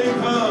little bitty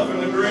puff and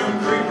the Grim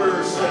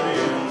Creeper set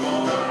in.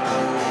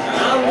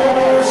 I'll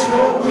never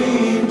smoke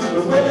weed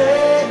with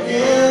Willie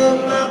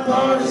again. My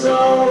party's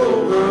all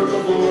over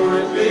before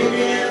it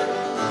began.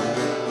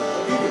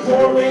 You can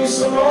pour me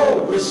some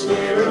old Whiskey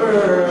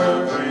River.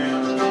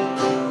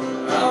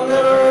 I'll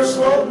never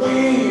smoke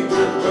weed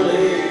with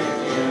Willie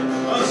again.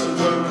 Us is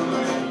moving.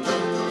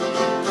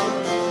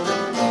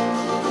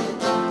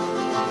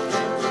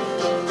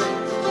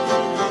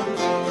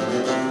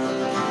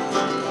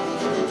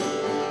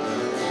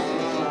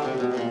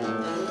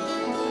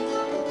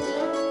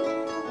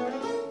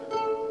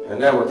 And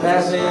now we're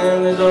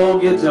passing his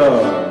old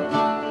guitar.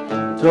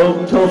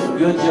 Told some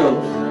good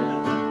jokes.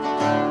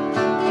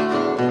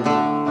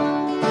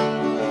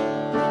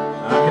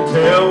 I could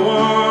tell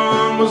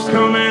one was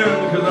coming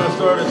because I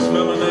started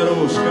smelling that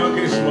old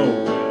skunky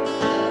smoke.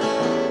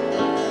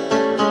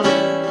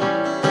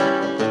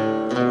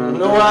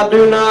 No, I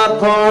do not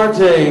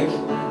partake.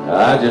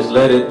 I just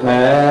let it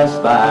pass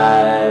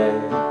by.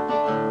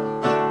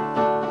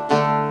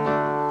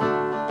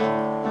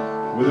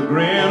 With a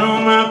grin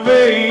on my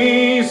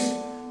face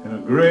and a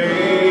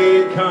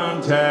great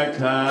contact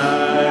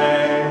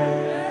high.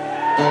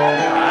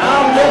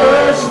 I'll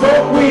never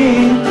smoke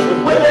weed with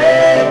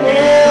Willie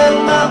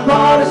again. My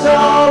party's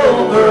all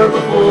over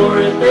before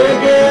it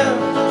began.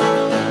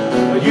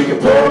 But you can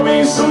pour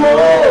me some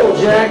old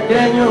Jack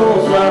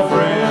Daniels, my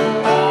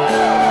friend.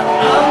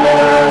 I'll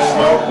never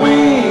smoke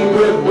weed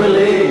with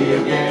Willie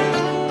again.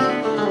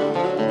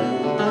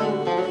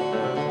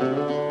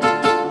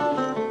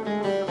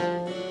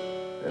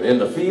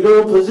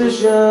 fetal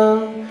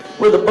position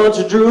with a bunch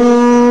of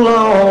drool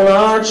on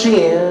our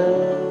chin.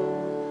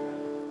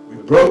 We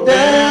broke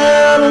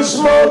down and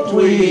smoked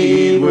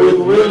weed with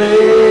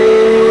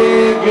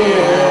Willie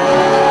again.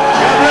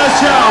 God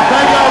bless y'all.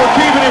 Thank y'all for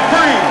keeping it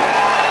free.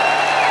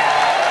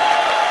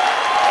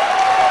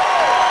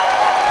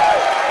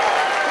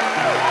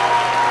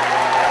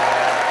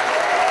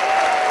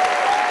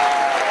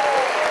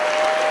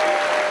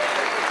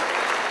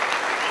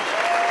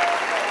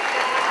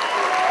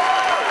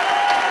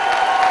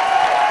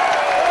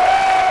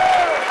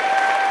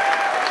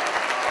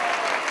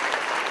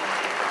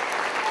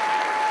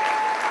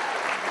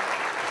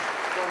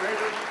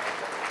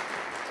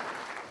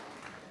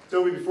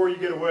 Toby, before you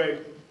get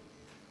away,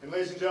 and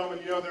ladies and gentlemen,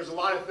 you know there's a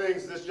lot of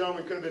things this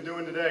gentleman could have been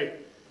doing today,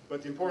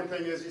 but the important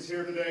thing is he's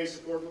here today,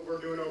 support what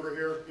we're doing over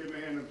here. Give him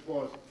a hand of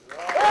applause.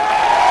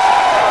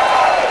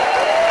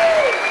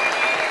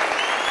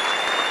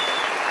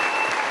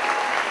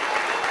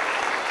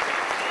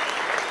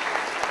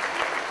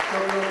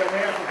 Toby, on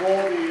behalf of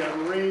all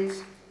the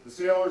Marines, the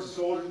sailors, the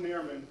soldiers, and the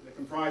airmen that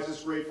comprise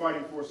this great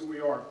fighting force that we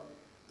are,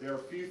 there are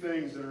few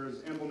things that are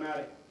as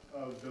emblematic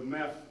of the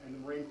MEF and the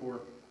Marine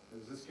Corps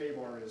as this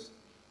K-bar is.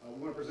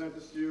 We want to present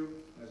this to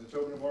you as a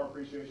token of our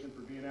appreciation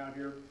for being out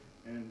here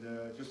and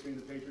just being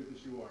the patriot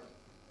that you are.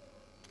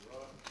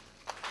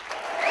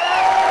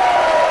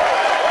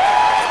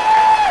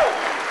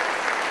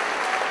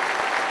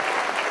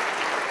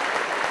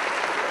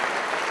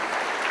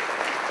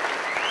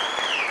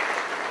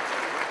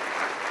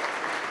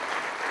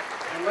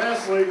 And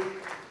lastly,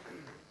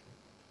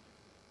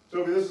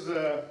 Toby, this is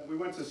we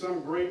went to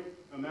some great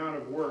amount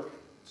of work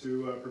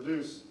to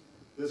produce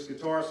this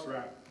guitar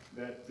strap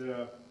that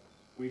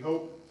we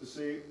hope to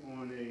see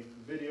on a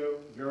video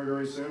very,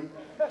 very soon.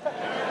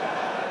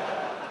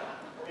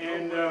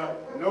 And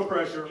no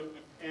pressure.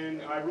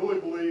 And I really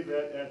believe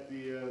that at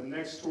the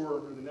next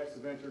tour or the next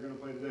event you're going to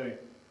play today,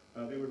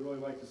 they would really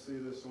like to see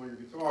this on your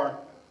guitar.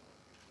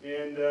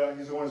 And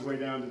he's on his way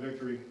down to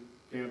Victory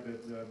Camp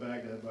at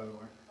Baghdad, by the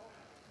way.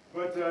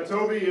 But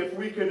Toby, if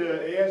we could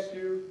ask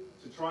you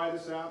to try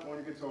this out on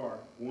your guitar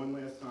one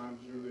last time,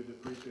 we would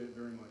appreciate it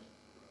very much.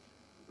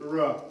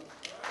 Hoorah.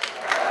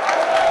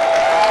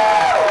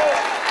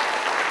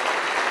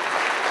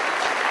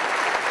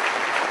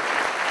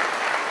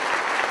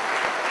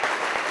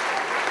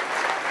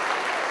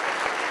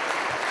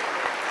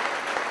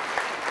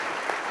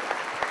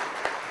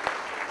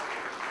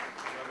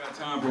 I got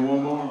time for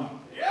one more.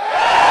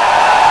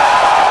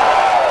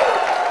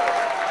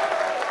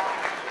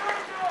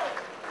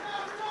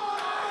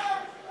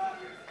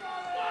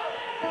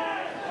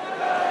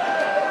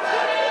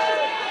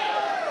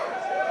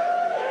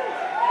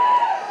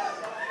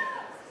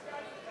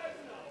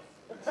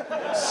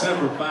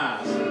 Semper Fi.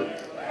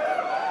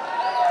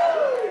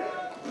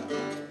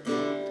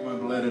 I'm going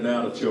to let it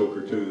out a choke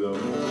or two, though.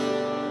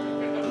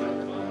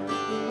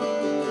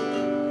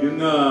 In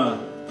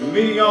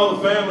meeting all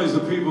the families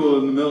of people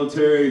in the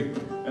military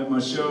at my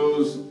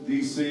shows,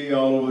 D.C.,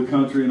 all over the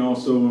country, and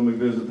also when we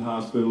visit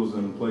hospitals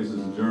and places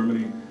in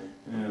Germany,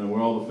 and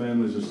where all the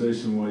families are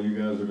stationed while you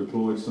guys are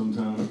deployed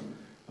sometimes.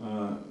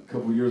 A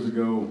couple years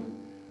ago,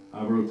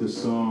 I wrote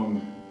this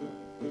song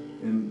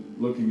in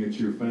looking at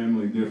your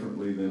family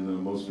differently than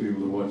most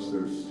people who watch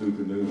their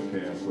stupid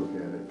newscasts look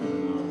at it.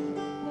 And,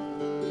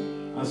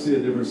 I see a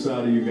different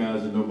side of you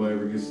guys that nobody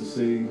ever gets to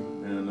see,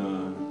 and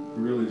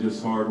really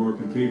just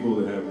hard-working people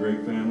that have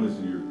great families,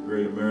 and you're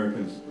great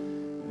Americans.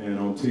 And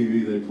on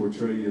TV they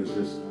portray you as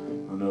just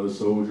another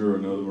soldier or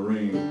another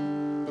Marine.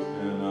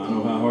 And I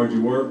know how hard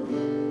you work.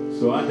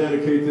 So I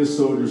dedicate this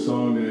soldier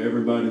song to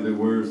everybody that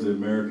wears the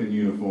American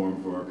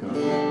uniform for our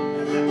country.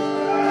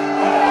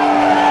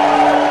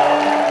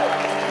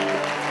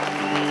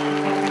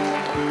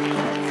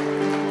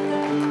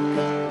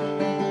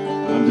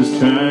 I'm just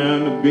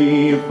trying to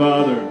be a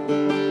father,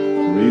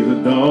 raise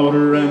a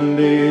daughter and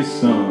a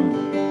son,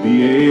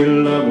 be a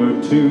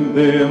lover to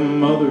their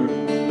mother,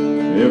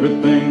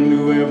 everything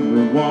to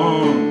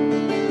everyone,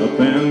 up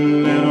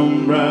and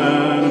down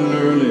bright and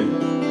early,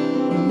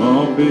 I'm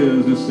all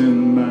business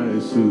in my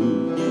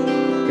suit.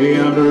 Hey,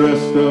 I'm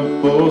dressed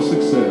up for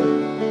success,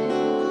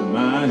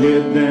 my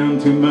head down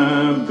to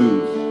my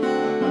boots.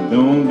 I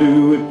don't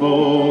do it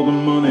for the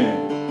money,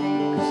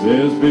 'cause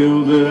there's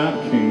bills that I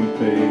can't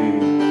pay.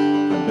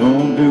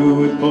 Don't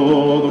do it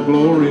for the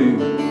glory,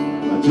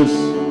 I just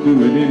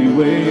do it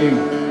anyway.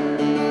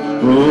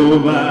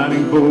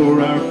 Providing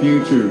for our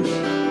futures,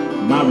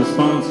 my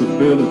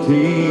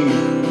responsibility.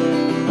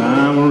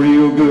 I'm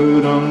real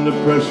good under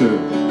pressure,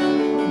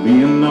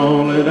 being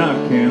all that I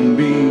can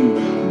be.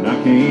 And I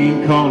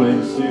can't call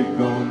it sick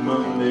on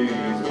Mondays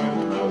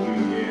when my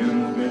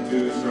weekend's been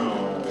too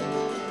strong.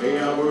 Hey,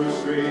 I work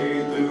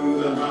straight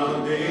through the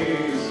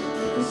holidays,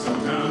 and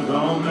sometimes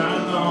all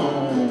night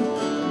long.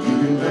 You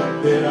can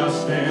bet that I'll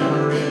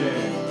stand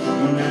ready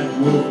when that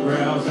wolf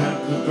growls at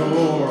the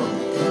door.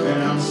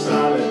 And I'm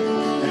solid,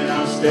 and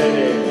I'm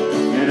steady,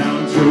 and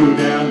I'm true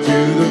down to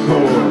the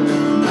core.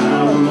 And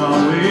I will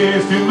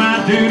always do my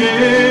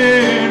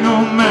duty, no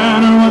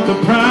matter what the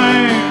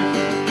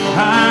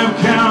price.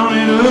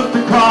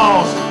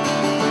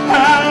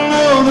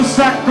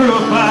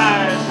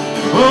 sacrifice.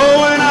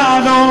 Oh, and I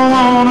don't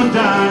want to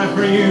die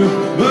for you,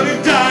 but if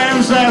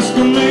time's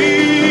asking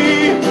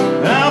me,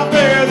 I'll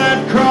bear that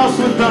cross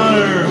with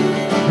honor.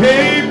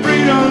 Hey,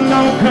 freedom,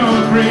 don't come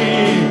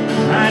free.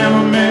 I am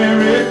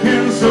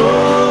American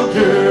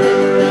soldier,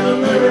 an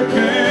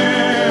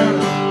American.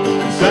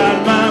 Beside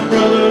my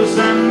brothers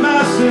and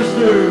my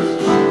sisters,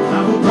 I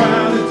will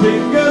proudly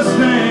take a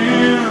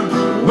stand.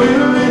 When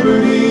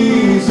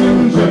liberty's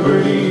in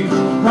jeopardy,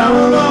 I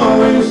will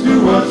always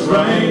do what's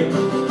right.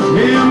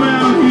 Yeah, I'm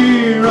out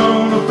here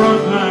on the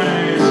front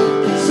line,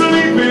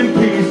 sleep in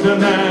peace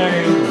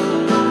tonight.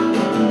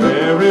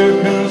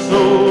 American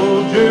soldier.